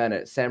Sam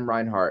Bennett, Sam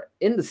Reinhart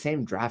in the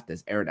same draft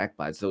as Aaron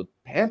Ekblad. So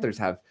Panthers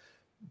have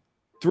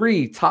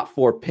 3 top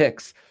 4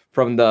 picks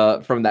from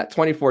that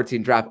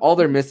 2014 draft. All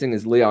they're missing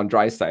is Leon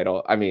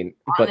Draisaitl. I mean,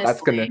 but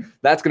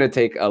that's gonna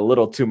take a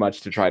little too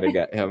much to try to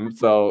get him.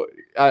 So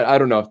I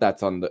don't know if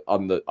that's on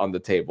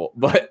the table.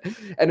 But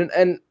and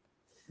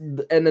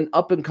an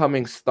up and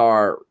coming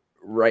star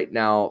right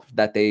now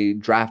that they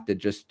drafted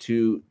just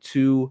two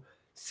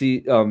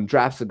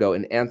drafts ago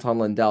in Anton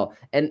Lundell.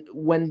 And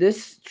when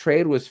this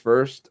trade was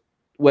first,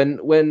 when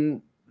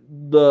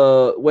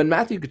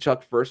Matthew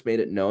Tkachuk first made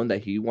it known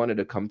that he wanted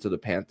to come to the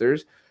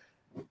Panthers,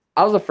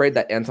 I was afraid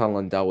that Anton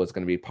Lundell was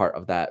going to be part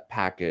of that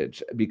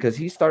package because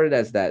he started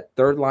as that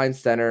third line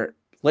center,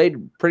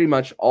 played pretty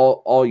much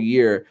all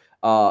year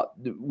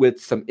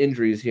with some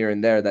injuries here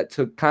and there that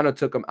took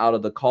him out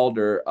of the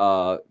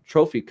Calder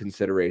trophy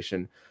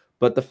consideration.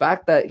 But the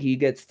fact that he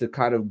gets to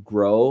kind of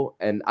grow,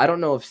 and I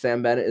don't know if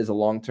Sam Bennett is a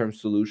long-term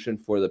solution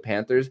for the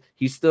Panthers.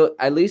 He's still,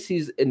 at least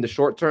he's in the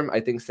short term, I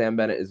think Sam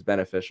Bennett is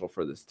beneficial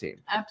for this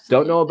team. Absolutely.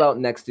 Don't know about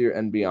next year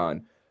and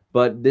beyond,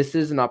 but this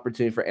is an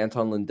opportunity for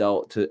Anton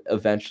Lundell to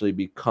eventually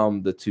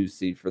become the 2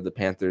 seed for the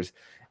Panthers.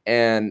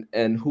 And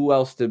who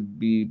else to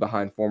be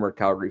behind former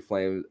Calgary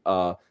Flame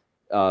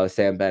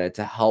Sam Bennett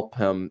to help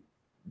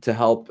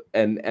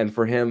and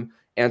for him,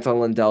 Anton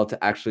Lundell,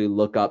 to actually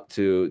look up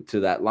to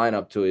that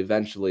lineup to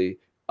eventually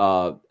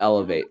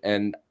elevate.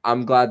 And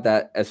I'm glad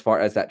that as far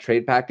as that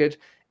trade package,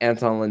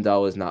 Anton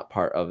Lundell is not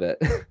part of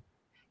it.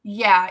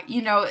 Yeah,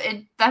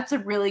 that's a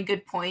really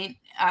good point.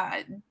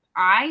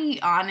 I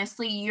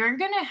honestly, you're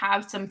going to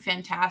have some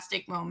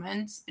fantastic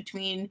moments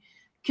between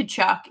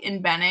Tkachuk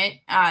and Bennett.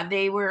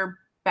 They were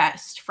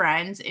best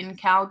friends in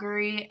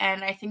Calgary,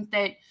 and I think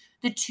that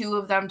the two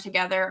of them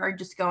together are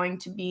just going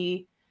to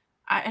be,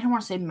 I don't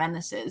want to say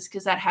menaces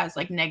because that has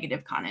like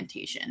negative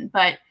connotation,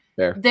 but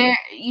there,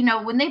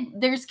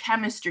 there's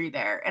chemistry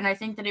there. And I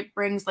think that it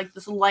brings like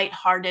this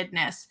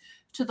lightheartedness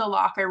to the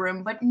locker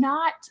room, but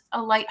not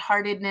a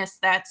lightheartedness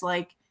that's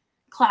like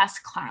class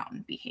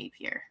clown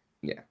behavior.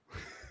 Yeah.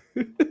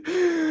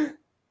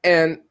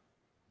 And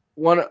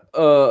one of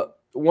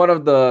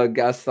the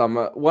guests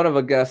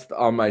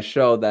on my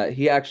show, that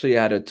he actually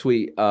had a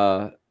tweet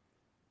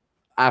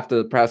after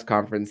the press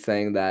conference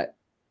saying that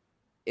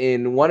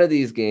in one of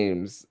these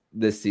games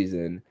this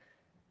season,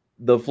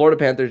 the Florida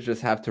Panthers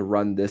just have to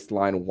run this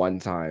line one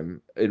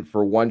time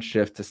for one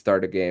shift to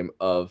start a game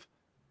of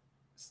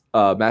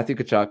Matthew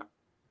Tkachuk,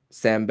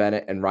 Sam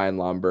Bennett, and Ryan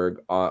Lomberg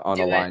on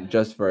a line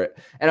just for it.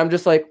 And I'm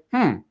just like,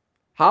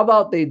 how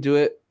about they do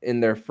it in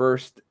their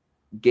first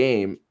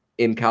game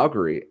in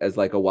Calgary as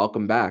like a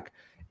welcome back?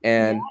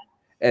 And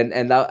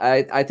that,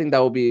 I think that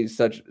will be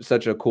such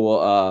a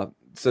cool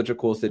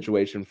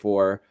situation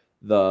for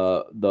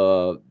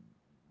the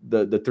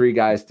 3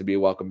 guys to be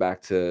welcome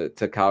back to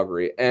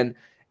Calgary. And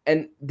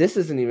this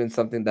isn't even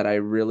something that I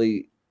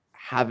really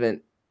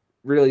haven't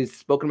really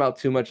spoken about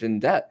too much in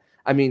depth.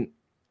 I mean,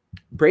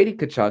 Brady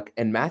Tkachuk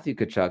and Matthew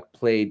Tkachuk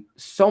played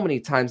so many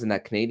times in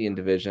that Canadian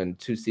division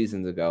 2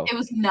 seasons ago. It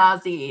was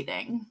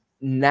nauseating.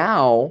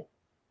 Now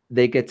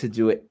they get to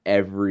do it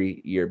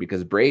every year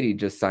because Brady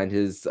just signed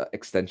his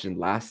extension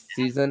last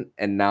season,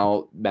 and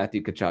now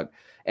Matthew Tkachuk.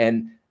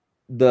 And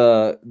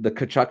the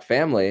Tkachuk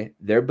family,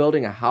 they're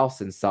building a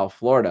house in South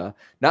Florida.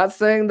 Not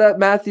saying that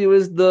Matthew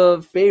is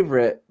the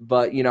favorite,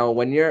 but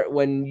when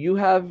you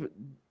have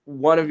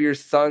one of your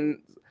sons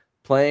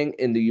playing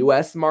in the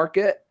US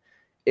market,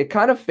 it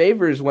kind of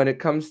favors when it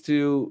comes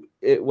to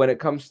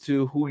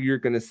who you're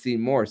going to see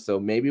more. So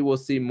maybe we'll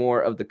see more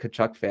of the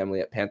Tkachuk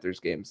family at Panthers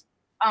games.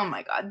 Oh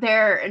my God,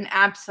 they're an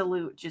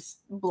absolute just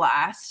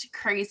blast.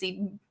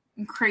 Crazy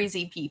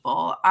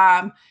people.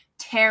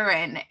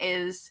 Taryn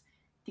is,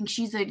 I think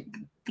she's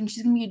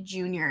gonna be a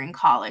junior in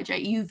college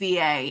at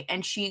UVA,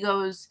 and she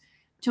goes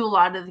to a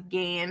lot of the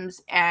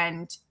games.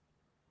 And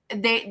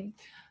the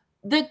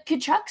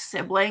Tkachuk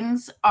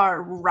siblings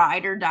are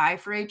ride or die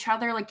for each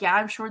other. Like, yeah,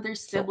 I'm sure there's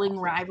sibling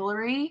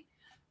rivalry,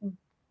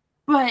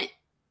 but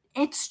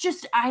it's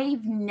just,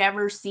 I've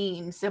never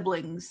seen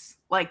siblings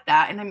like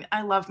that. And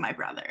I love my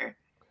brother,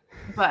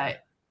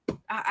 but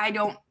I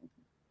don't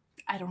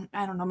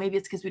know. Maybe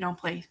it's because we don't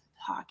play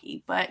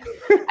hockey, but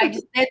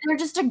they're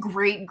just a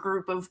great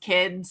group of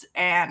kids.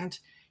 And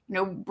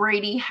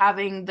Brady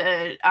having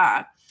the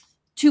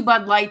 2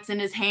 Bud Lights in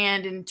his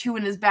hand and 2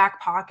 in his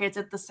back pockets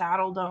at the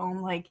Saddle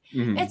Dome, like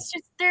it's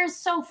just, they're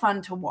so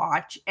fun to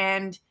watch,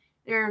 and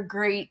they're a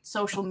great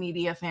social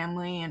media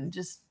family, and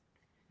just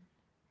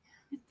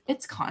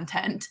it's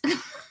content.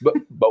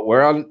 but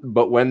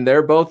when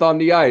they're both on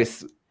the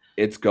ice,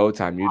 it's go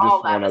time. You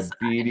just want to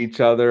beat each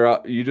other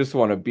up. You just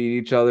want to beat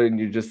each other, and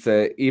you just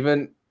say,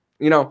 even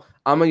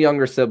I'm a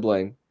younger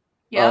sibling,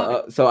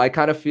 Yeah. So I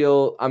kind of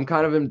feel I'm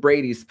kind of in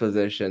Brady's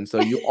position. So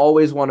you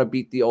always want to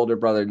beat the older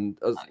brother. And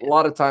a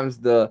lot of times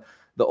the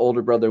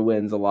older brother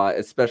wins a lot,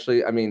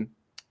 especially, I mean,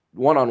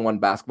 one-on-one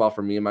basketball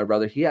for me and my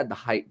brother, he had the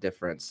height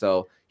difference.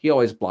 So he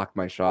always blocked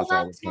my shots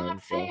all the That's time.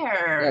 not So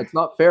fair. yeah, it's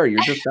not fair.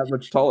 You're just that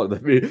much taller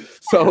than me.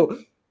 So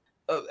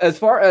as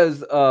far as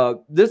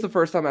this is the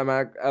first time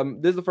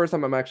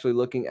I'm actually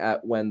looking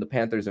at when the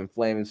Panthers and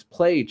Flames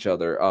play each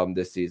other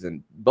this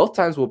season. Both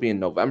times will be in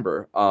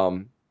November.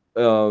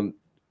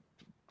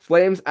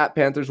 Flames at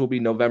Panthers will be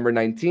November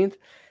 19th,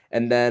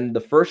 and then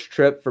the first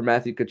trip for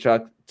Matthew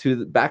Tkachuk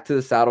back to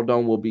the Saddle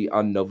Dome will be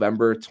on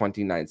November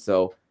 29th.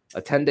 So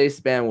a 10-day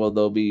span will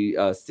they'll be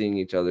seeing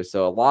each other.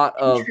 So a lot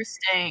of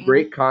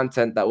great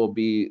content that will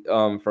be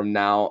from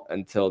now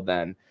until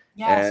then.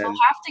 Yes, we'll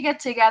have to get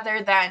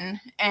together then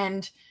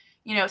and,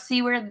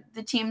 see where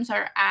the teams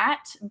are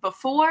at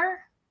before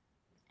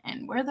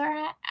and where they're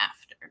at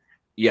after.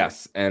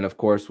 Yes, and of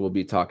course we'll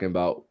be talking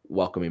about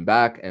welcoming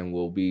back, and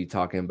we'll be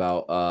talking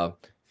about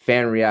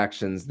fan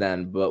reactions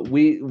then. But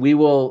we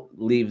will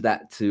leave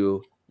that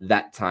to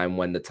that time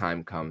when the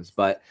time comes.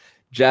 But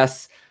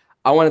Jess,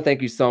 I want to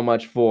thank you so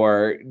much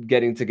for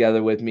getting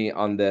together with me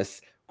on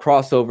this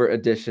crossover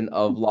edition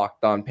of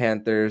Locked On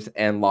Panthers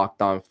and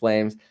Locked On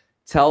Flames.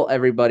 Tell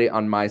everybody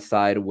on my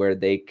side where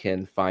they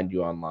can find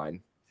you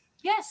online.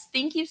 Yes,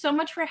 thank you so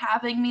much for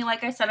having me.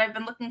 Like I said, I've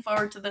been looking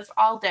forward to this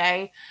all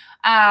day.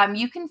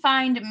 You can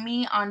find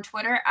me on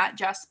Twitter at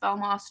Jess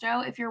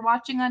Belmosto. If you're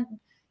watching on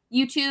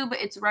YouTube,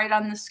 it's right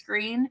on the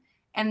screen.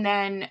 And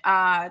then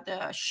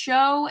the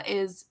show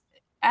is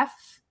at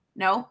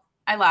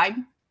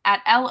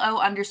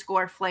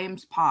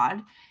LO_Flames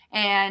pod.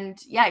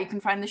 And yeah, you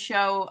can find the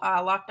show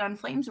Locked On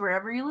Flames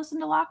wherever you listen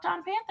to Locked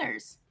On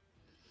Panthers.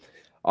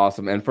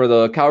 Awesome. And for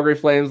the Calgary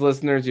Flames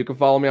listeners, you can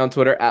follow me on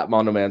Twitter at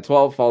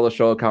MondoMan12. Follow the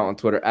show account on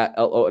Twitter at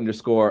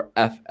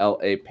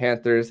LO_FLA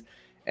Panthers.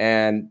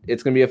 And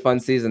it's going to be a fun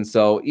season.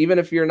 So even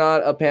if you're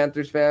not a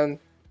Panthers fan,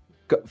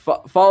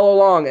 follow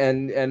along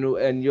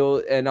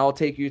and I'll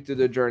take you through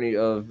the journey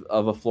of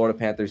a Florida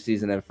Panthers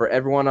season. And for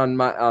everyone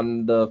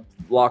on the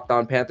Locked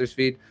On Panthers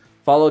feed,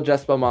 follow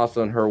Jess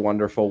Belmosto and her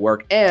wonderful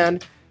work.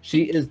 And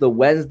she is the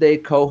Wednesday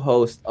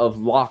co-host of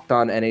Locked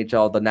On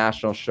NHL, the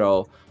national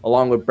show,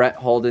 along with Brett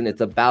Holden. It's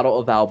a Battle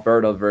of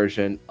Alberta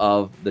version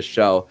of the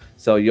show,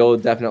 so you'll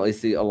definitely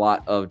see a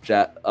lot of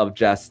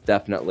Jess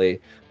definitely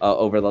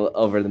over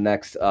the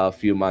next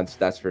few months.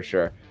 That's for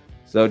sure.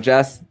 So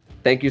Jess,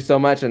 thank you so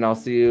much, and I'll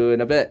see you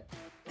in a bit.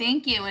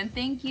 Thank you, and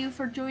thank you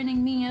for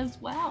joining me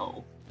as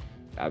well.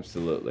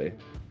 Absolutely.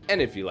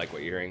 And if you like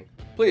what you're hearing,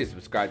 please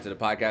subscribe to the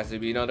podcast to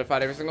be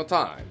notified every single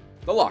time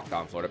the Locked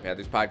On Florida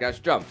Panthers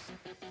podcast jumps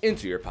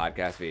into your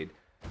podcast feed.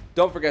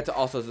 Don't forget to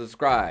also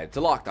subscribe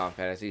to Locked On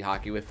Fantasy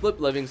Hockey with Flip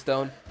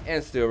Livingstone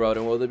and Stu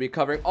Roden, where they'll be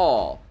covering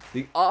all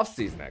the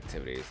off-season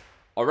activities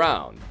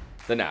around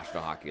the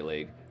National Hockey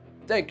League.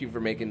 Thank you for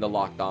making the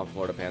Locked On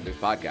Florida Panthers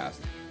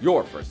podcast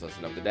your first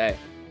listen of the day.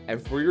 And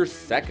for your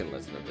second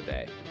listen of the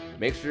day,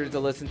 make sure to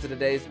listen to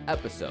today's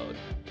episode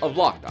of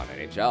Locked On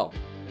NHL.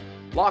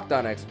 Locked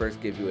On experts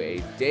give you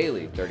a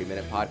daily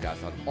 30-minute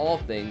podcast on all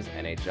things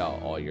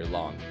NHL all year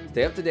long.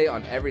 Stay up to date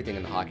on everything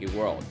in the hockey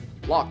world.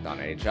 Locked On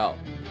NHL,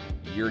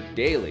 your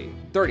daily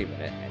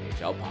 30-minute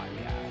NHL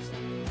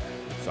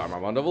podcast. So I'm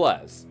Armando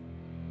Velez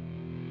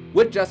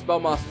with Jess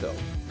Belmosto,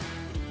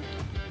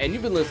 and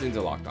you've been listening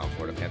to Locked On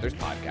Florida Panthers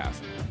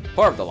podcast,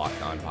 part of the Locked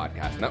On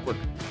Podcast Network.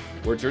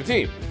 We're your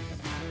team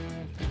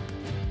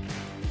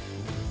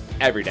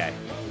every day.